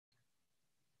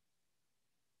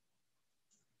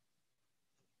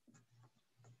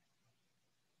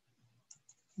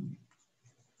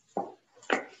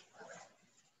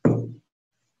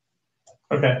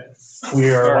Okay, we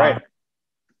are All live. right.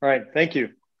 All right, thank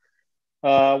you.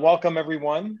 Welcome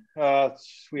everyone.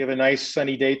 We have a nice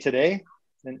sunny day today,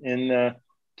 and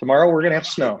tomorrow we're gonna have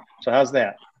snow. So how's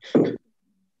that?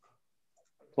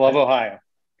 Love Ohio.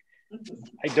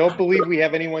 I don't believe we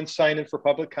have anyone signed in for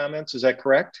public comments. Is that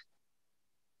correct?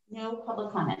 No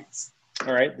public comments.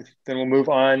 All right, then we'll move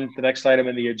on. The next item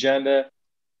in the agenda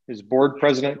is board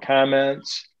president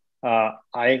comments.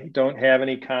 I don't have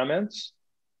any comments.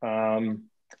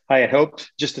 I had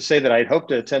hoped, just to say that I had hoped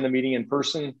to attend the meeting in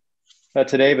person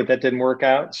today, but that didn't work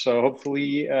out. So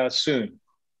hopefully soon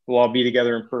we'll all be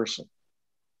together in person.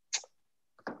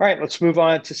 All right, let's move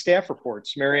on to staff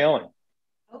reports. Mary Ellen.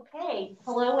 Okay,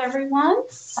 hello everyone.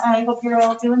 I hope you're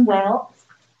all doing well.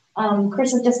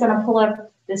 Chris is just going to pull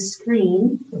up the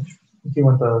screen. Do you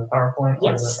want the PowerPoint?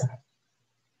 Yes.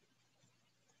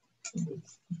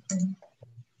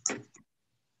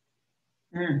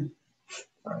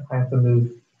 All right, I have to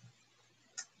move.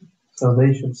 So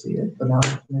they should see it, but now I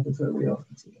have to make it so everybody else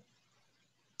can see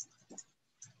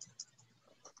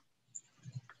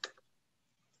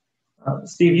it.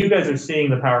 Steve, you guys are seeing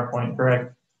the PowerPoint,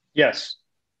 correct? Yes.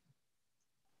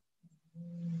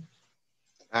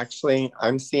 Actually,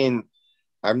 I'm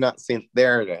not seeing,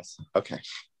 there it is. Okay.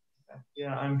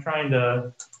 Yeah, I'm trying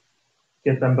to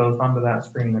get them both onto that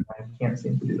screen and I can't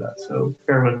seem to do that. So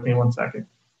bear with me 1 second.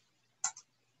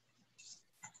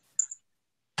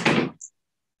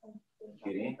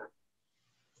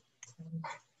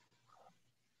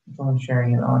 I'm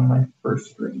sharing it on my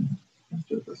first screen. Let's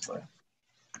do it this way.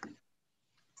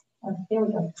 There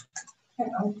we go.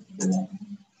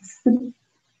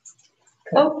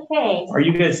 Okay. Are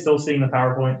you guys still seeing the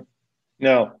PowerPoint?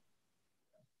 No.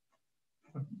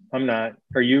 I'm not.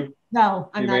 Are you? No,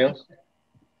 I'm Anybody not. Else?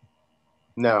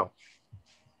 No.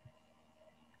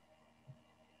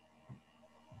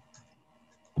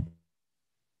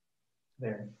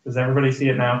 There. Does everybody see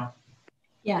it now?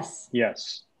 Yes.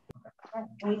 Yes.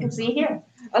 We can see here.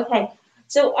 Okay.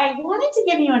 So I wanted to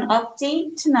give you an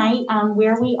update tonight on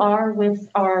where we are with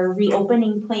our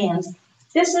reopening plans.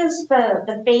 This is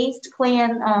the phased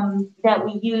plan that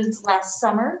we used last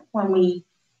summer when we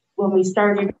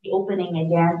started reopening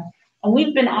again. And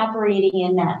we've been operating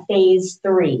in that phase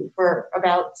 3 for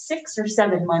about 6 or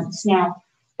 7 months now.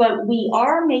 But we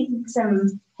are making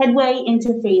some headway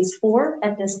into phase 4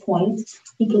 at this point.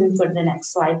 You can go to the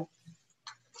next slide.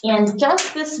 And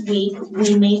just this week,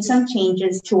 we made some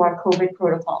changes to our COVID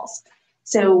protocols.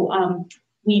 So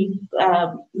we've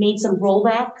made some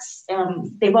rollbacks.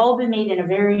 They've all been made in a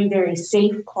very, very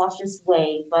safe, cautious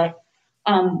way. But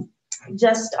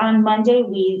just on Monday,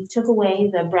 we took away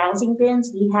the browsing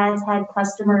bins. We had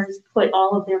customers put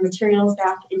all of their materials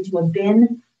back into a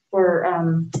bin for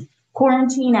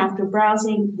quarantine after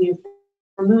browsing. We've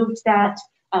removed that.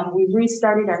 We've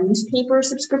restarted our newspaper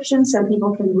subscription so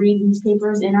people can read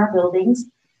newspapers in our buildings.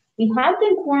 We had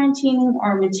been quarantining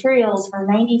our materials for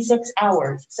 96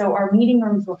 hours. So our meeting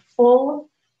rooms were full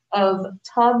of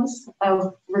tubs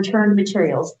of returned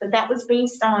materials, but that was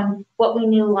based on what we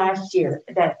knew last year,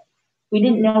 that we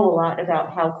didn't know a lot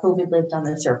about how COVID lived on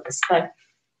the surface, but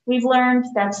we've learned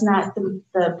that's not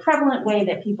the prevalent way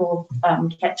that people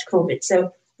catch COVID.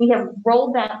 So we have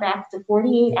rolled that back to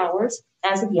 48 hours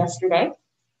as of yesterday.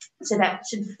 So that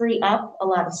should free up a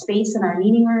lot of space in our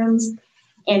meeting rooms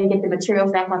and get the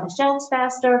materials back on the shelves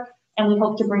faster. And we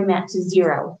hope to bring that to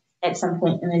 0 at some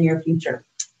point in the near future.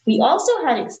 We also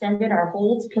had extended our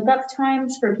hold pickup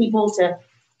times for people to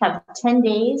have 10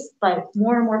 days, but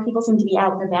more and more people seem to be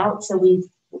out and about. So we've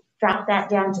dropped that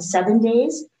down to 7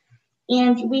 days.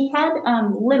 And we had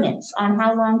limits on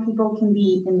how long people can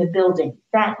be in the building.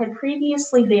 That had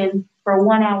previously been for a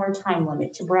 1 hour time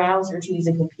limit to browse or to use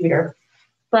a computer.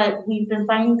 But we've been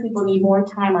finding people need more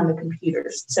time on the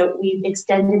computers. So we've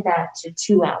extended that to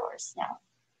 2 hours now.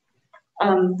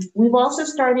 We've also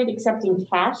started accepting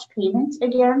cash payment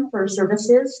again for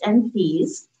services and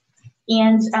fees.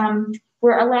 And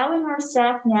we're allowing our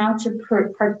staff now to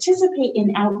participate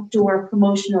in outdoor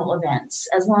promotional events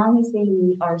as long as they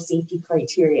meet our safety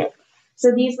criteria.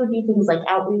 So these would be things like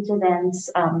outreach events,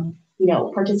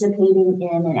 participating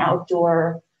in an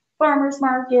outdoor farmers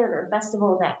market or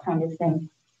festival, that kind of thing.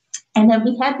 And then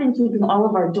we had been keeping all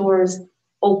of our doors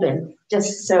open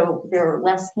just so there are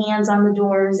less hands on the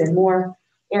doors and more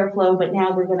airflow, but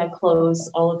now we're going to close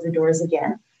all of the doors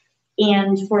again.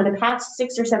 And for the past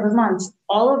 6 or 7 months,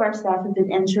 all of our staff have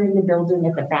been entering the building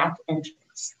at the back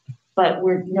entrance, but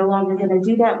we're no longer going to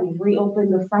do that. We've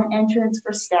reopened the front entrance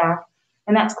for staff,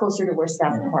 and that's closer to where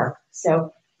staff park.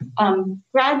 So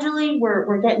Gradually,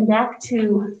 we're getting back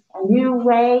to a new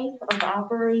way of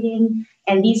operating,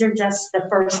 and these are just the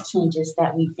first changes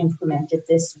that we've implemented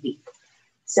this week.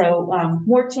 So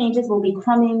more changes will be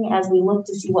coming as we look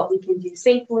to see what we can do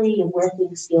safely and where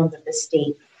things stand with the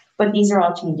state. But these are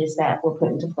all changes that were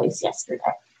put into place yesterday.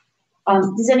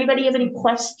 Does anybody have any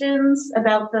questions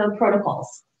about the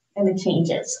protocols and the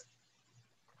changes?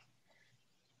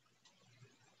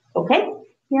 Okay,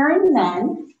 hearing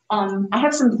none. I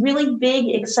have some really big,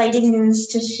 exciting news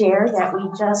to share that we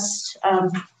just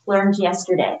learned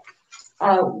yesterday.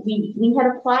 We had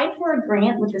applied for a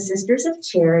grant with the Sisters of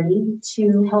Charity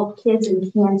to help kids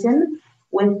in Canton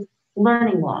with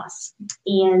learning loss.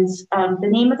 And the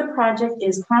name of the project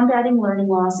is Combating Learning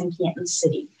Loss in Canton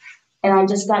City. And I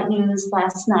just got news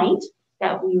last night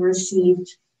that we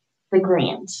received the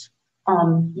grant.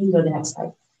 You can go to the next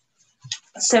slide.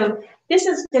 So this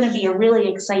is going to be a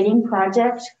really exciting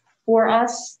project for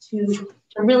us to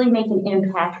really make an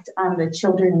impact on the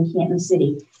children in Canton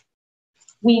City.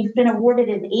 We've been awarded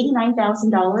an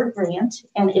 $89,000 grant,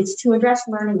 and it's to address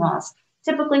learning loss.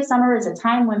 Typically, summer is a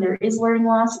time when there is learning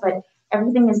loss, but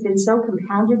everything has been so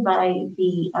compounded by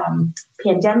the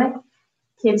pandemic.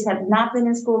 Kids have not been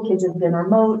in school, kids have been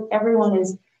remote, everyone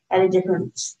is at a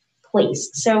different place.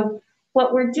 So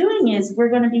what we're doing is we're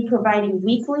going to be providing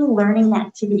weekly learning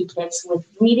activity kits with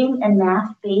reading and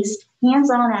math-based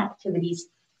hands-on activities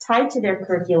tied to their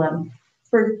curriculum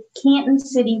for Canton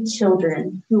City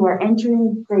children who are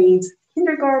entering grades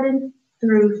kindergarten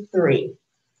through 3.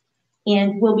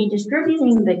 And we'll be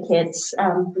distributing the kits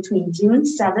between June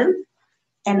 7th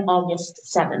and August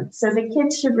 7th. So the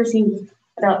kids should receive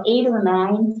about 8 or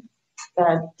 9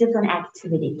 different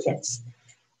activity kits.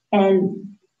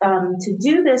 And to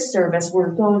do this service,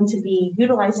 we're going to be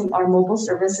utilizing our mobile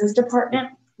services department.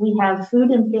 We have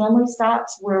food and family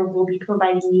stops where we'll be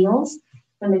providing meals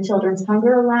from the Children's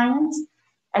Hunger Alliance.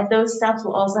 At those stops,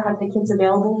 we'll also have the kits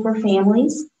available for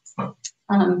families.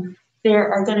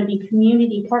 There are going to be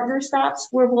community partner stops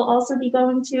where we'll also be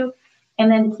going to.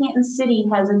 And then Canton City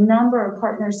has a number of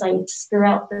partner sites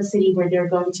throughout the city where they're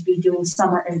going to be doing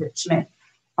summer enrichment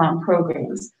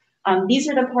programs. These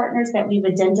are the partners that we've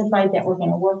identified that we're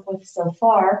going to work with so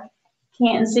far.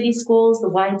 Canton City Schools, the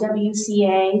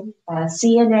YWCA,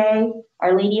 CNA,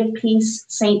 Our Lady of Peace,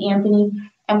 St. Anthony,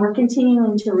 and we're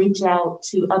continuing to reach out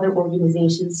to other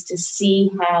organizations to see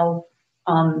how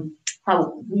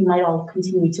we might all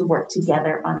continue to work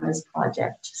together on this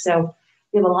project. So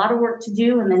we have a lot of work to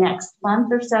do in the next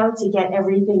month or so to get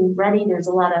everything ready. There's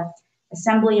a lot of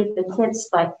assembly of the kits,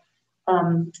 but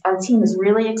our team is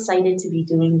really excited to be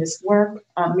doing this work.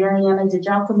 Mariana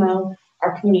DiGiacomo,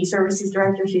 our community services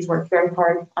director, she's worked very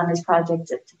hard on this project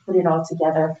to put it all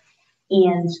together.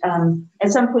 And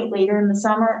at some point later in the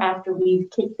summer, after we've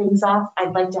kicked things off,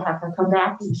 I'd like to have her come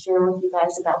back and share with you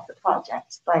guys about the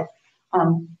project. But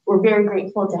we're very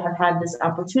grateful to have had this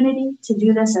opportunity to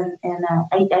do this. And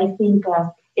I think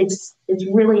it's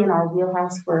really in our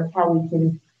wheelhouse for how we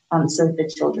can serve the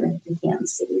children in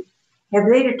Kansas City. Have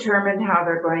they determined how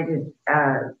they're going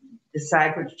to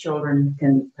decide which children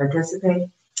can participate?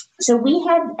 So we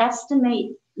had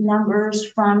estimate numbers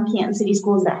from Canton City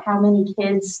Schools about how many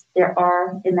kids there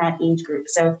are in that age group.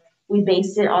 So we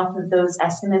based it off of those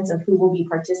estimates of who will be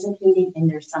participating in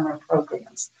their summer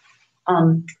programs.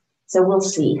 So we'll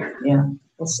see. Yeah,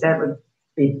 that would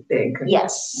be big.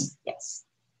 Yes, yes.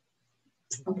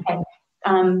 Okay.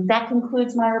 That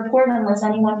concludes my report unless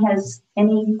anyone has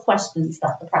any questions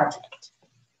about the project.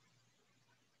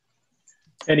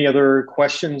 Any other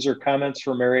questions or comments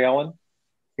for Mary Ellen?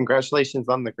 Congratulations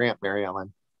on the grant, Mary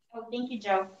Ellen. Oh, thank you,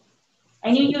 Joe.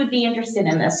 I knew you would be interested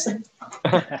in this.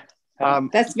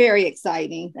 That's very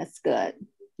exciting. That's good.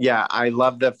 Yeah, I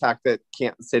love the fact that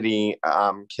Canton City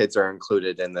kids are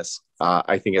included in this.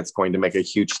 I think it's going to make a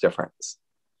huge difference.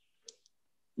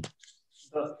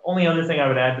 The only other thing I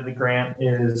would add to the grant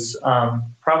is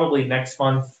probably next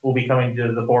month we'll be coming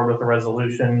to the board with a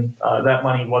resolution. That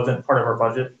money wasn't part of our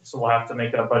budget, so we'll have to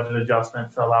make a budget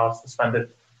adjustment to allow us to spend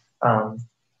it.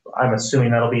 I'm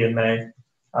assuming that'll be in May.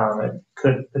 It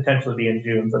could potentially be in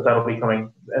June, but that'll be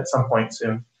coming at some point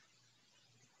soon.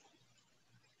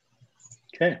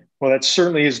 Okay, well, that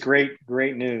certainly is great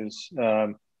news.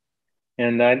 And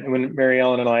when Mary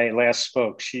Ellen and I last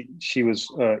spoke, she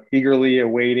was eagerly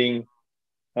awaiting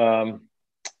the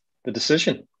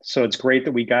decision. So it's great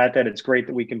that we got that. It's great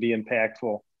that we can be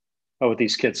impactful with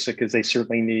these kids because they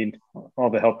certainly need all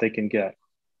the help they can get.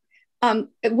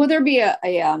 Will there be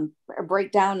a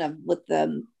breakdown of what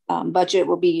the budget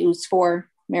will be used for,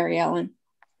 Mary Ellen?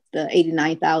 The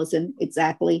 $89,000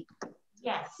 exactly?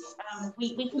 Yes,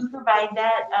 we can provide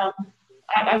that.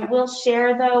 I will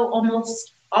share though,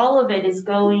 almost all of it is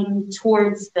going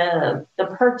towards the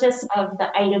purchase of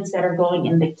the items that are going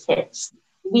in the kits.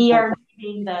 We are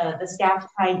giving the staff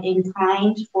time in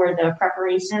kind for the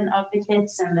preparation of the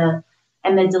kits and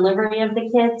the delivery of the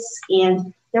kits.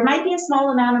 And there might be a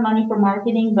small amount of money for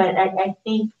marketing, but I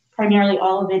think primarily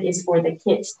all of it is for the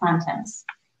kits contents.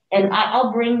 And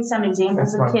I'll bring some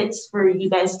examples of kits for you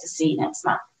guys to see next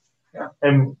month. Yeah,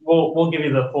 and we'll give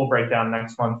you the full breakdown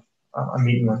next month. I'm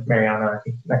meeting with Mariana, I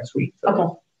think, next week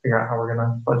to figure out how we're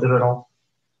gonna budget it all.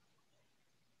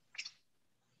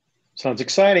 Sounds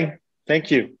exciting.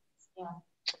 Thank you.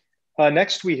 Yeah.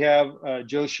 Next, we have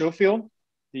Joe Schofield,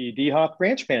 the DHOF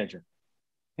branch manager.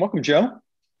 Welcome, Joe.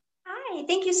 Hi,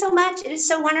 thank you so much. It is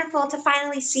so wonderful to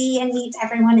finally see and meet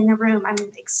everyone in the room. I'm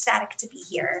ecstatic to be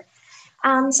here.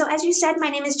 So as you said, my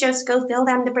name is Joe Schofield.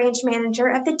 I'm the branch manager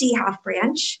of the DHOF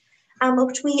branch,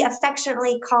 which we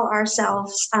affectionately call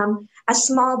ourselves a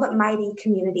small but mighty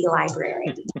community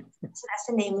library. So that's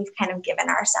the name we've kind of given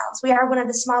ourselves. We are one of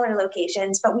the smaller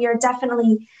locations, but we are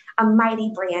definitely a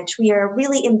mighty branch. We are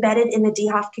really embedded in the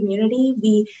DHOF community.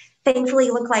 We thankfully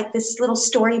look like this little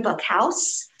storybook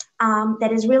house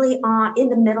that is really in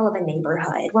the middle of a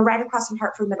neighborhood. We're right across from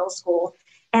Hartford Middle School.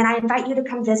 And I invite you to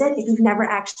come visit if you've never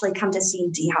actually come to see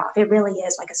DHOF. It really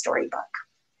is like a storybook.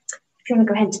 If you want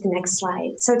to go ahead to the next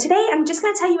slide. So today I'm just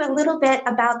going to tell you a little bit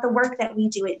about the work that we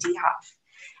do at DHOF.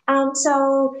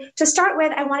 So to start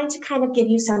with, I wanted to kind of give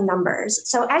you some numbers.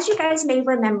 So as you guys may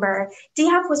remember,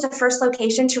 DHOF was the first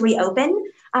location to reopen.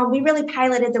 We really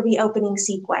piloted the reopening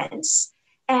sequence.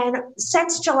 And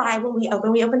since July, when we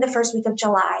opened the first week of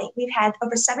July, we've had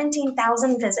over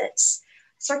 17,000 visits,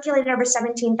 circulated over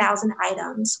 17,000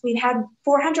 items. We've had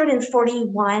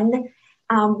 441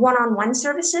 one-on-one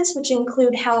services, which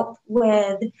include help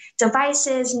with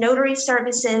devices, notary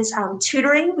services,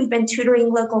 tutoring. We've been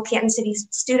tutoring local Canton City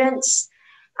students,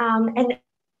 and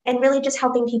really just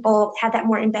helping people have that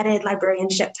more embedded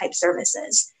librarianship type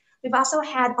services. We've also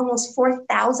had almost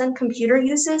 4,000 computer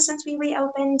uses since we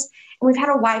reopened, and we've had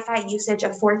a Wi-Fi usage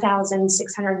of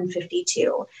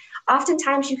 4,652.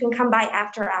 Oftentimes you can come by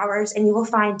after hours and you will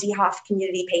find DHOF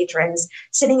community patrons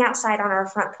sitting outside on our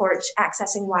front porch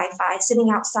accessing Wi-Fi,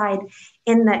 sitting outside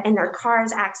in their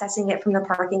cars accessing it from the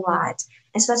parking lot.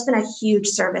 And so that's been a huge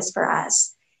service for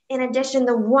us. In addition,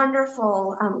 the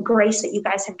wonderful grace that you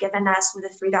guys have given us with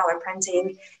the $3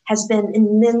 printing has been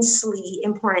immensely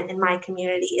important in my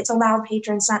community. It's allowed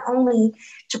patrons not only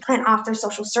to print off their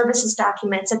social services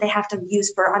documents that they have to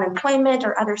use for unemployment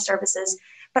or other services,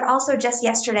 but also just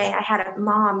yesterday, I had a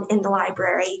mom in the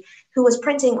library who was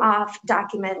printing off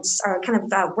documents or kind of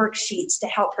worksheets to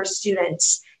help her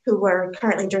students who were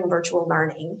currently doing virtual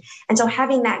learning. And so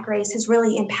having that grace has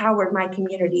really empowered my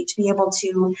community to be able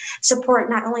to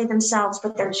support not only themselves,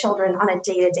 but their children on a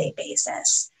day-to-day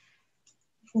basis.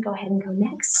 You can go ahead and go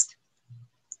next.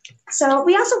 So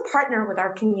we also partner with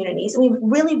our communities. We've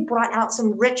really brought out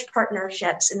some rich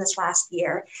partnerships in this last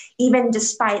year, even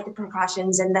despite the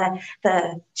precautions and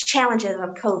the challenges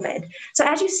of COVID. So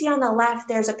as you see on the left,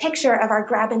 there's a picture of our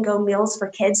grab and go meals for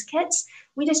kids kits.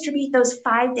 We distribute those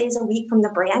 5 days a week from the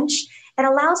branch. It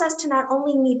allows us to not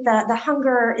only meet the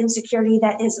hunger insecurity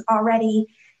that is already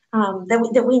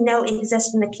that we know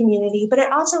exists in the community, but it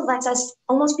also lets us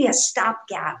almost be a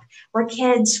stopgap where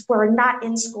kids were not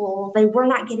in school, they were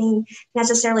not getting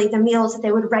necessarily the meals that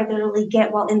they would regularly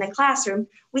get while in the classroom.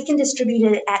 We can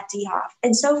distribute it at DHOF.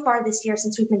 And so far this year,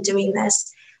 since we've been doing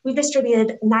this, we've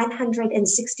distributed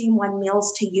 961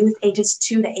 meals to youth ages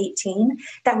 2 to 18.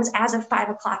 That was as of 5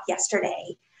 o'clock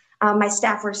yesterday. My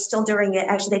staff were still doing it.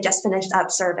 Actually, they just finished up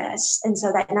service. And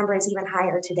so that number is even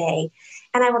higher today.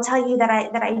 And I will tell you that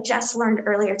I just learned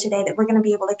earlier today that we're going to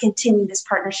be able to continue this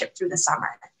partnership through the summer.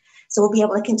 So we'll be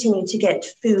able to continue to get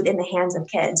food in the hands of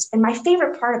kids. And my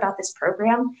favorite part about this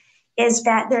program is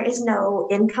that there is no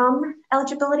income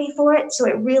eligibility for it. So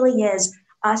it really is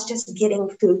us just getting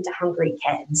food to hungry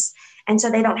kids. And so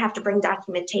they don't have to bring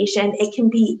documentation. It can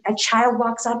be a child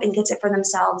walks up and gets it for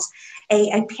themselves,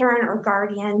 a parent or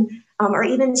guardian, or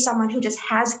even someone who just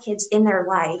has kids in their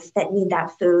life that need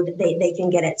that food, they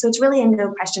can get it. So it's really a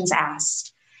no questions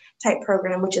asked type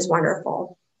program, which is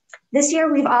wonderful. This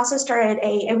year, we've also started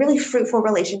a really fruitful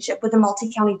relationship with the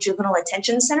Multi-County Juvenile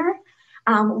Attention Center.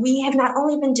 We have not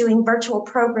only been doing virtual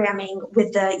programming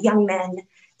with the young men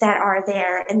that are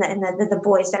there and the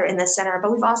boys that are in the center,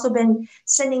 but we've also been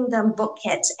sending them book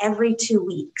kits every 2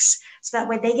 weeks. So that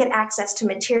way they get access to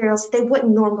materials they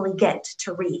wouldn't normally get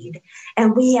to read.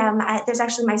 And we, there's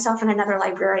actually myself and another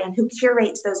librarian who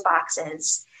curates those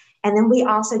boxes. And then we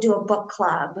also do a book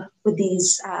club with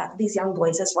these young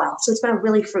boys as well. So it's been a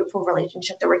really fruitful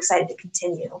relationship that we're excited to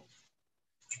continue.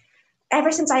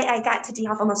 Ever since I got to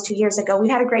DeHoff almost 2 years ago, we've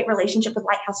had a great relationship with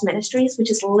Lighthouse Ministries, which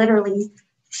is literally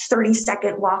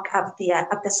 30-second walk up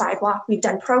the sidewalk. We've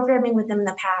done programming with them in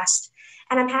the past,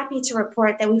 and I'm happy to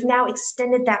report that we've now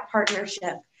extended that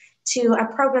partnership to a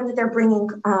program that they're bringing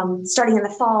starting in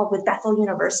the fall with Bethel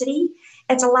University.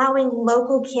 It's allowing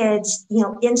local kids,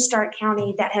 in Stark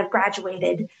County that have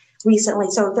graduated recently.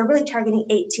 So they're really targeting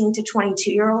 18 to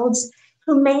 22-year-olds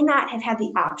who may not have had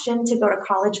the option to go to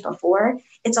college before.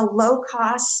 It's a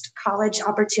low-cost college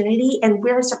opportunity, and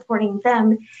we're supporting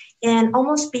them in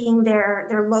almost being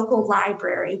their local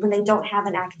library when they don't have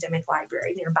an academic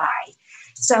library nearby.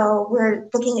 So we're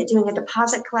looking at doing a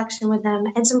deposit collection with them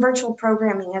and some virtual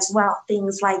programming as well,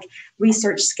 things like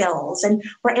research skills. And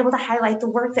we're able to highlight the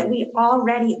work that we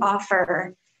already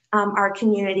offer our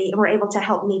community, and we're able to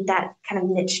help meet that kind of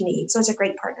niche need. So it's a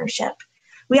great partnership.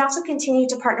 We also continue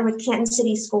to partner with Canton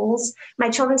City Schools. My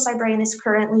children's librarian is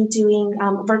currently doing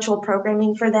virtual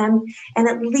programming for them. And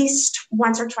at least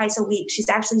once or twice a week, she's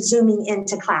actually Zooming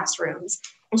into classrooms.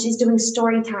 And she's doing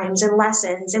story times and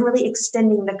lessons and really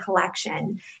extending the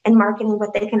collection and marketing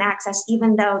what they can access,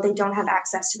 even though they don't have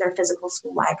access to their physical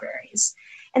school libraries.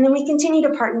 And then we continue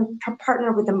to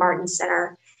partner with the Martin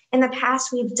Center. In the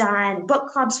past, we've done book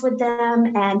clubs with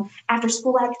them and after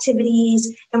school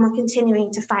activities, and we're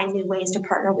continuing to find new ways to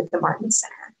partner with the Martin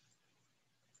Center.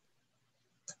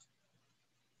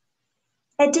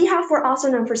 At DeHoff, we're also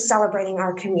known for celebrating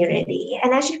our community.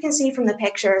 And as you can see from the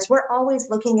pictures, we're always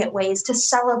looking at ways to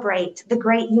celebrate the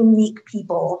great, unique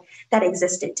people that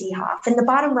exist at DeHoff. In the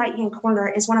bottom right-hand corner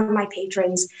is one of my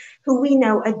patrons who we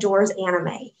know adores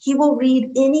anime. He will read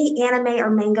any anime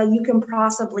or manga you can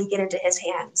possibly get into his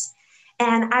hands.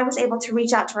 And I was able to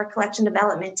reach out to our collection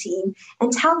development team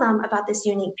and tell them about this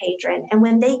unique patron. And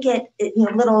when they get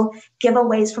little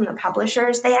giveaways from the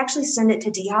publishers, they actually send it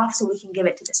to DeHoff so we can give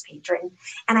it to this patron.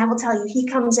 And I will tell you, he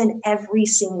comes in every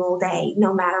single day,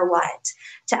 no matter what,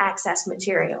 to access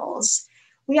materials.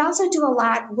 We also do a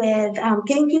lot with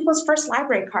getting people's first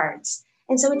library cards.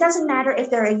 And so it doesn't matter if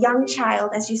they're a young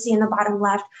child, as you see in the bottom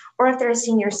left, or if they're a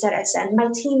senior citizen. My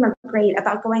team are great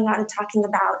about going out and talking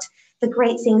about the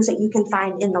great things that you can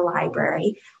find in the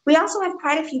library. We also have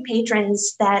quite a few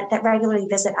patrons that regularly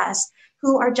visit us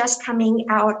who are just coming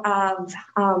out of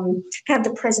kind of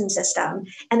the prison system,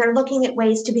 and they're looking at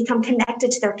ways to become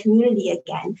connected to their community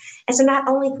again. And so not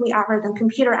only can we offer them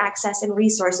computer access and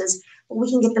resources, but we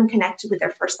can get them connected with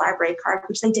their first library card,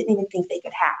 which they didn't even think they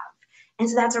could have. And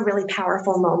so that's a really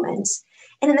powerful moment.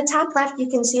 And in the top left, you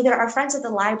can see that our Friends of the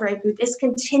Library group is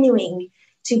continuing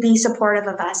to be supportive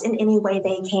of us in any way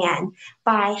they can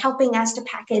by helping us to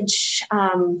package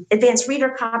advanced reader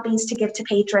copies to give to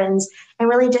patrons and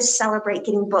really just celebrate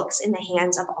getting books in the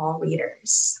hands of all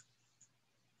readers.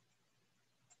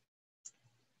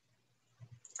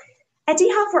 At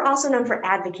DeHoff, we're also known for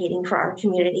advocating for our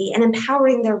community and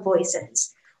empowering their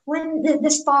voices.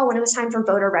 This fall, when it was time for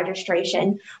voter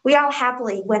registration, we all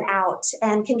happily went out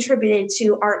and contributed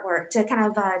to artwork, to kind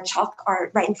of chalk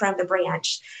art right in front of the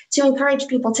branch, to encourage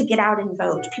people to get out and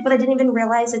vote, people that didn't even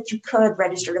realize that you could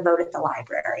register to vote at the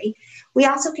library. We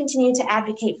also continue to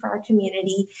advocate for our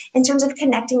community in terms of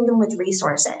connecting them with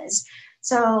resources.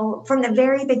 So from the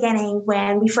very beginning,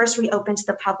 when we first reopened to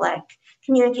the public,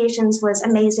 Communications was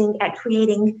amazing at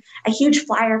creating a huge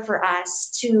flyer for us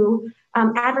to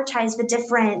advertise the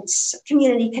different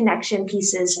community connection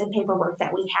pieces and paperwork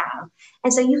that we have.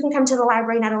 And so you can come to the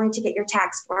library not only to get your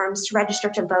tax forms, to register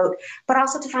to vote, but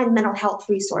also to find mental health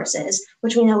resources,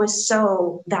 which we know is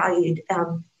so valued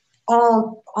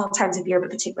all times of year, but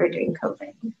particularly during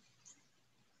COVID.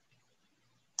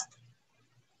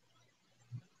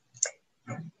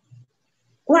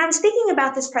 When I'm speaking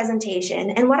about this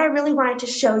presentation and what I really wanted to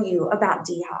show you about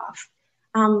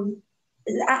DeHoff,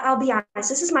 I'll be honest,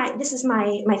 this is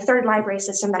my third library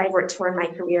system that I worked for in my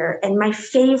career. And my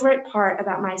favorite part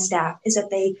about my staff is that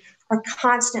they are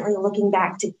constantly looking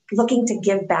to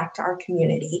give back to our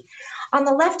community. On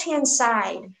the left-hand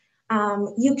side,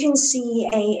 you can see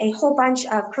a whole bunch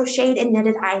of crocheted and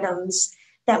knitted items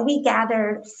that we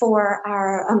gathered for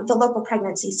our the local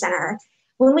pregnancy center.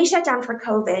 When we shut down for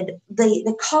COVID,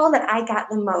 the call that I got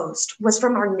the most was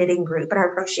from our knitting group and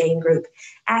our crocheting group,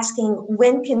 asking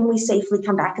when can we safely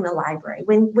come back in the library?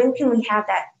 When can we have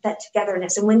that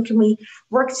togetherness? And when can we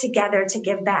work together to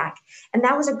give back? And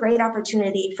that was a great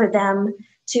opportunity for them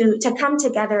to come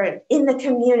together in the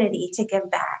community to give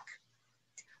back.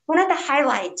 One of the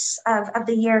highlights of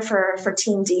the year for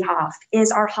Team DHOF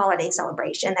is our holiday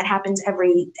celebration that happens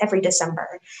every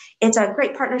December. It's a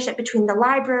great partnership between the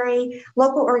library,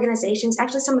 local organizations,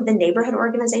 actually some of the neighborhood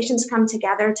organizations come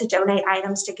together to donate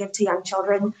items to give to young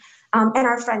children, and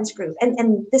our friends group.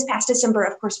 And this past December,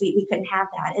 of course, we couldn't have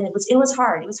that. And it was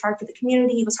hard. It was hard for the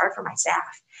community. It was hard for my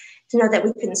staff to know that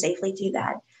we couldn't safely do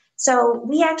that. So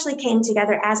we actually came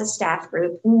together as a staff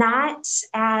group, not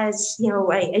as a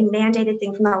mandated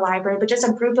thing from the library, but just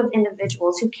a group of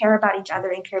individuals who care about each other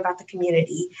and care about the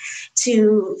community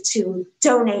to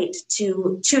donate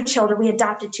to 2 children. We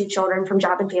adopted 2 children from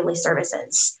Job and Family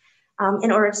Services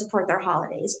in order to support their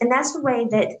holidays. And that's the way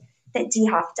that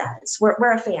DHOF does.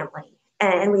 We're a family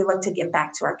and we look to give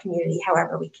back to our community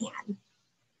however we can.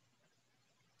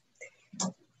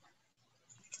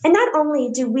 And not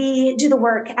only do we do the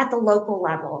work at the local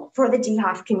level for the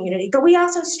DHOF community, but we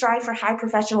also strive for high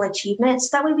professional achievement so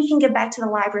that way we can give back to the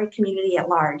library community at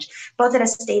large, both at a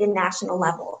state and national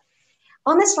level.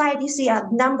 On this slide, you see a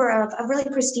number of really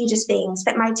prestigious things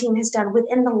that my team has done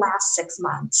within the last 6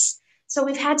 months. So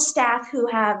we've had staff who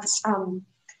have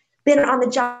been on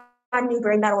the John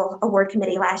Newbery Medal Award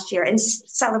Committee last year and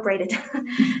celebrated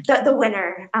the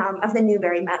winner of the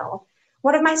Newbery Medal.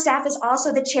 One of my staff is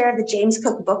also the chair of the James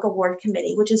Cook Book Award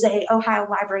Committee, which is a Ohio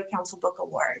Library Council Book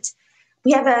Award.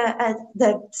 We have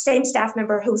the same staff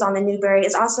member who's on the Newbery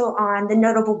is also on the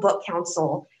Notable Book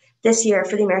Council this year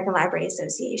for the American Library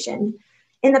Association.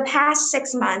 In the past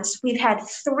 6 months, we've had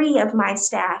 3 of my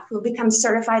staff who have become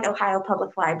certified Ohio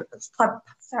public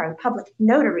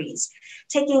notaries,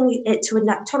 taking it to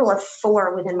a total of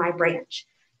 4 within my branch.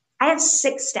 I have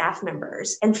 6 staff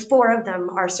members and 4 of them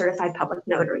are certified public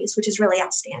notaries, which is really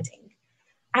outstanding.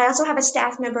 I also have a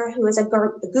staff member who is a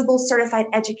Google Certified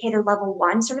Educator Level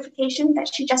 1 certification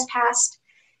that she just passed.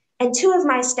 And 2 of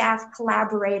my staff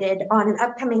collaborated on an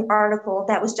upcoming article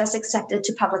that was just accepted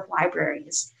to public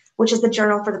libraries, which is the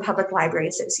Journal for the Public Library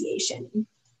Association.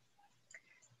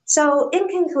 So in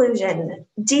conclusion,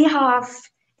 DHOF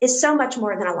is so much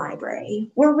more than a library.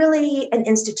 We're really an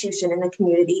institution in the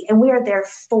community, and we are there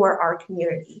for our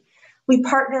community. We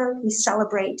partner, we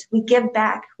celebrate, we give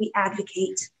back, we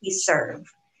advocate, we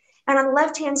serve. And on the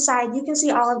left-hand side, you can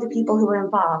see all of the people who are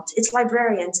involved. It's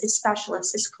librarians, it's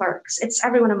specialists, it's clerks, it's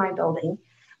everyone in my building.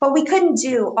 But we couldn't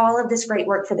do all of this great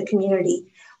work for the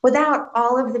community without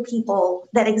all of the people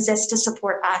that exist to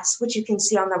support us, which you can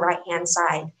see on the right-hand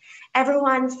side.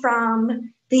 Everyone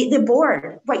from the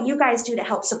board, what you guys do to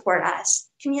help support us,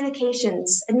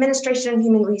 communications, administration and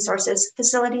human resources,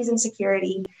 facilities and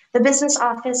security, the business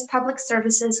office, public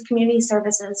services, community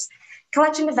services,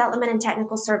 collection development and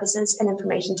technical services, and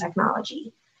information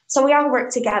technology. So we all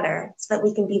work together so that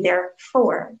we can be there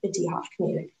for the DHOF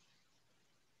community.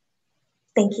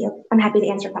 Thank you. I'm happy to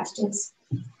answer questions.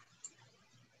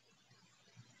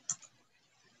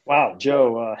 Wow,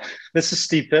 Joe, this is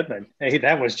Steve Pittman. Hey,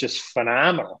 that was just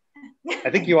phenomenal.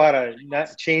 I think you ought to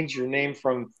not change your name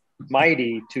from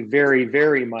mighty to very,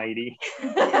 very mighty.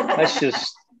 That's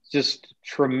just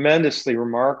tremendously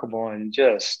remarkable and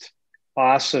just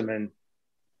awesome and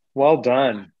well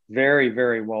done. Very,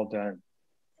 very well done.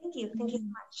 Thank you. Thank you so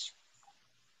much.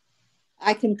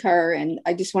 I concur, and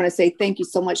I just want to say thank you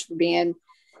so much for being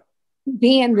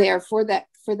there for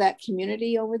that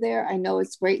community over there. I know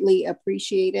it's greatly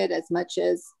appreciated as much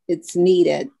as it's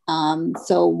needed.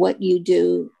 So what you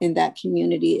do in that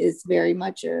community is very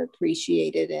much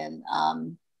appreciated,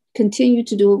 and continue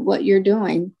to do what you're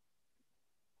doing.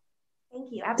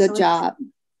 Thank you. Absolutely. Good job.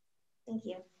 Thank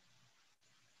you.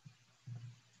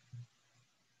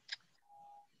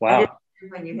 Wow.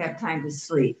 When you have time to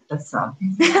sleep, that's all.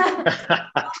 I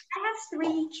have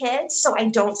 3 kids, so I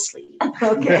don't sleep.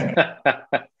 Okay.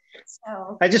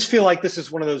 So I just feel like this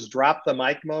is one of those drop the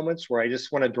mic moments where I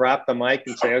just want to drop the mic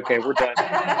and say, okay, we're done.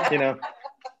 You know.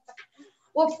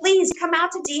 Well, please come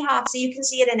out to DHOF so you can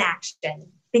see it in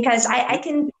action, because I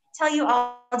can tell you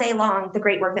all day long the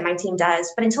great work that my team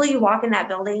does, but until you walk in that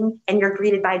building and you're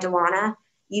greeted by Dewana,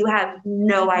 you have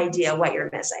no idea what you're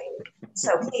missing.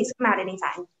 So please come out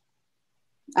anytime.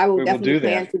 I will definitely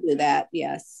plan to do that.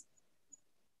 Yes.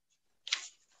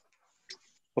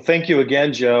 Well, thank you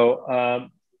again, Joe.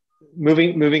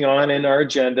 Moving on in our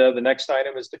agenda, the next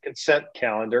item is the consent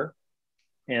calendar.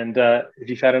 And if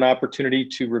you've had an opportunity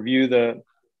to review the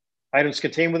items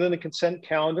contained within the consent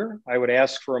calendar, I would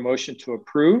ask for a motion to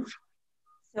approve.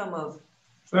 So moved.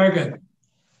 Second.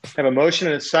 I have a motion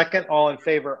and a second. All in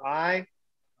favor, aye.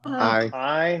 Aye.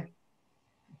 Aye.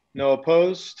 No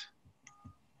opposed?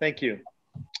 Thank you.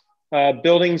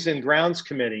 Buildings and Grounds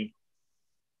Committee.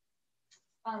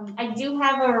 I do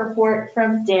have a report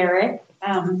from Derek.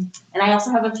 And I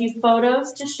also have a few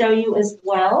photos to show you as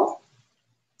well.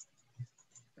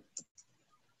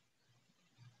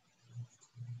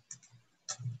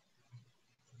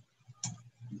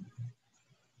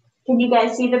 Can you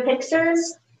guys see the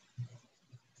pictures?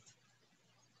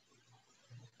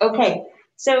 Okay,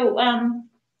 so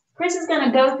Chris is going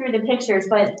to go through the pictures,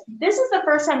 but this is the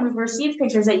first time we've received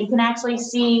pictures that you can actually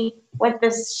see what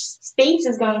this space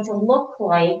is going to look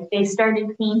like. They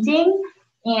started painting,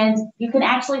 and you can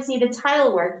actually see the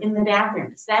tile work in the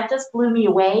bathrooms. That just blew me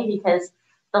away because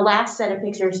the last set of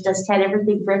pictures just had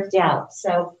everything bricked out.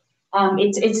 So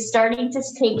it's starting to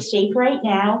take shape right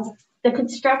now. The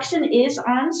construction is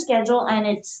on schedule and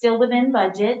it's still within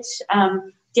budget.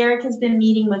 Derek has been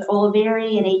meeting with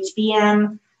Oliveri and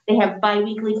HBM. They have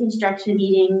bi-weekly construction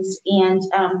meetings, and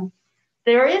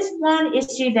there is one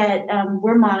issue that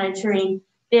we're monitoring.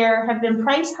 There have been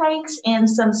price hikes and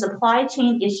some supply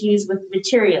chain issues with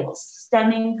materials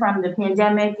stemming from the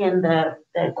pandemic and the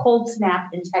cold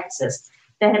snap in Texas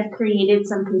that have created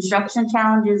some construction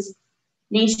challenges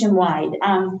nationwide.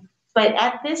 But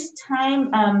at this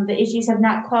time, the issues have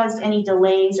not caused any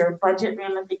delays or budget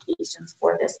ramifications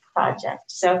for this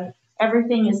project. So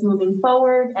everything is moving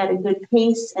forward at a good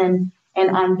pace and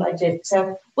on budget.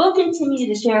 So we'll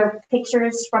continue to share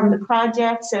pictures from the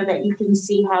project so that you can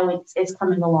see how it's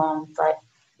coming along. But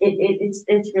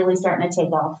it's really starting to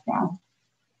take off now.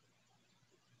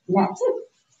 And that's it.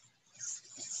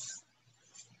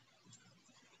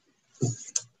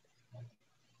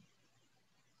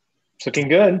 It's looking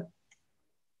good.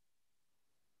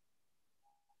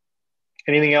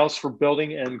 Anything else for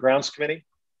Building and Grounds Committee?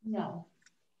 No.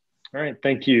 All right,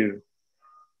 thank you.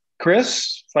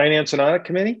 Chris, Finance and Audit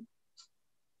Committee?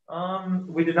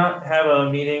 We did not have a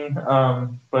meeting,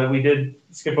 but we did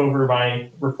skip over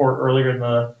my report earlier in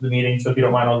the meeting. So if you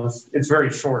don't mind, it's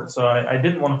very short. So I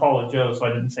didn't want to follow Joe, so I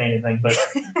didn't say anything, but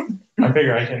I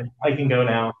figure I can go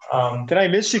now. Did I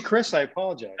miss you, Chris? I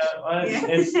apologize.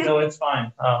 It's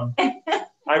fine.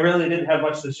 I really didn't have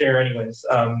much to share anyways,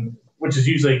 which is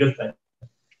usually a good thing.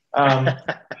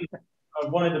 I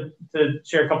wanted to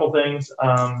share a couple things.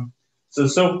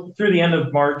 So through the end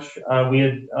of March, we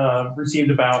had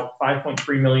received about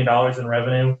 $5.3 million in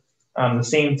revenue. The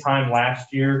same time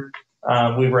last year,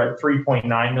 we were at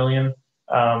 $3.9 million.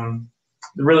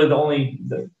 Really,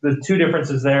 the two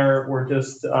differences there were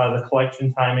just the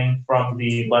collection timing from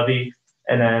the levy,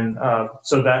 and then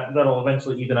so that'll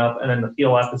eventually even up. And then the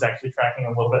PLF is actually tracking a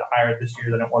little bit higher this year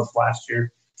than it was last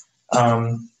year.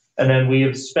 And then we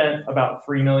have spent about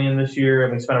 $3 million this year,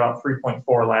 and we spent about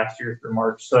 3.4 last year through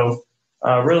March. So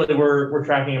really, we're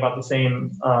tracking about the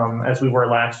same as we were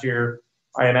last year.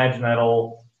 I imagine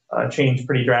that'll change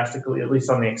pretty drastically, at least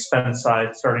on the expense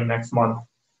side, starting next month.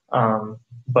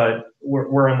 But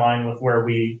we're in line with where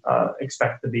we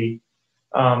expect to be.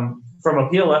 From a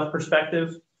PLF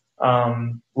perspective,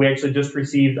 we actually just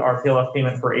received our PLF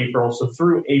payment for April. So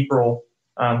through April,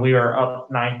 we are up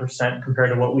 9% compared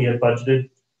to what we had budgeted,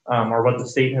 or what the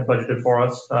state had budgeted for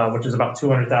us, which is about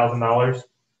 $200,000.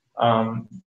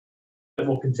 It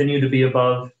will continue to be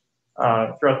above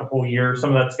throughout the whole year.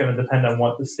 Some of that's going to depend on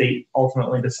what the state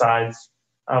ultimately decides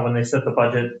when they set the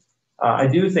budget. I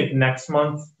do think next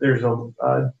month there's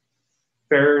a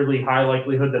fairly high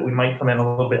likelihood that we might come in a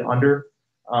little bit under.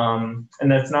 And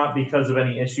that's not because of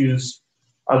any issues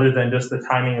other than just the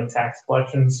timing of tax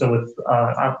collections. So with,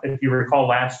 if you recall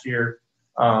last year,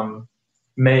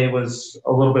 May was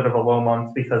a little bit of a low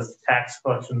month because tax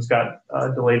collections got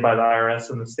delayed by the IRS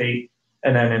and the state.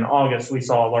 And then in August, we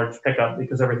saw a large pickup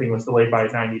because everything was delayed by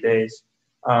 90 days.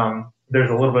 There's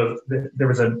a little bit, there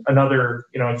was another,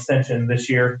 extension this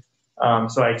year.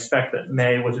 So I expect that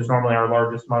May, which is normally our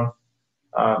largest month,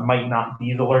 might not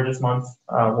be the largest month.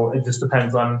 Well, it just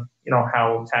depends on,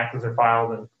 how taxes are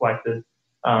filed and collected.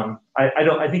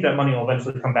 I think that money will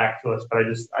eventually come back to us, but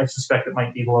I suspect it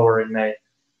might be lower in May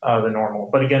than normal.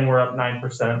 But again, we're up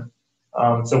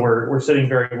 9%. So we're sitting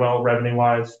very well revenue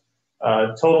wise.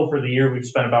 Total for the year, we've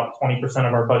spent about 20%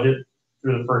 of our budget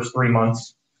through the first 3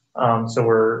 months. So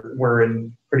we're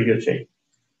in pretty good shape.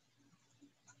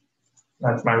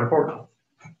 That's my report. All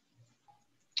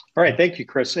right, thank you,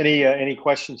 Chris. Any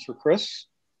questions for Chris?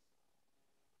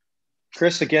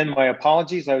 Chris, again, my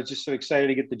apologies. I was just so excited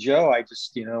to get to Joe. I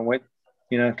just,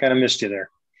 kind of missed you there.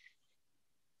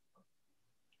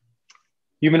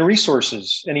 Human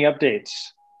Resources, any updates?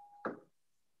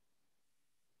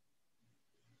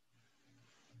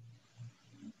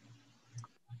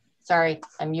 Sorry,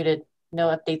 I'm muted.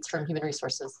 No updates from Human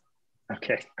Resources.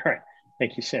 Okay, all right.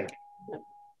 Thank you, Sammy.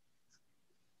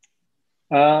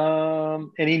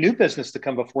 Any new business to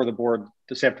come before the board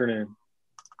this afternoon?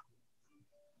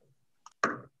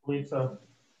 believe so.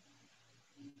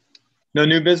 No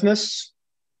new business?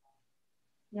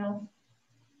 No.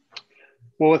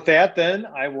 Well, with that, then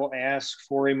I will ask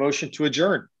for a motion to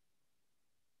adjourn.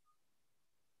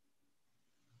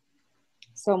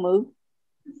 So moved.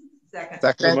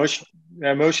 Second.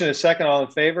 A motion is second. All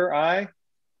in favor? Aye.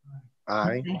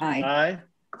 Aye. Aye. Aye.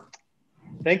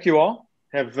 Thank you all.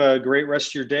 Have a great rest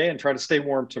of your day and try to stay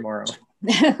warm tomorrow.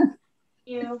 Thank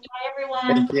you. Bye, everyone.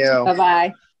 Thank you.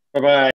 Bye-bye. Bye-bye.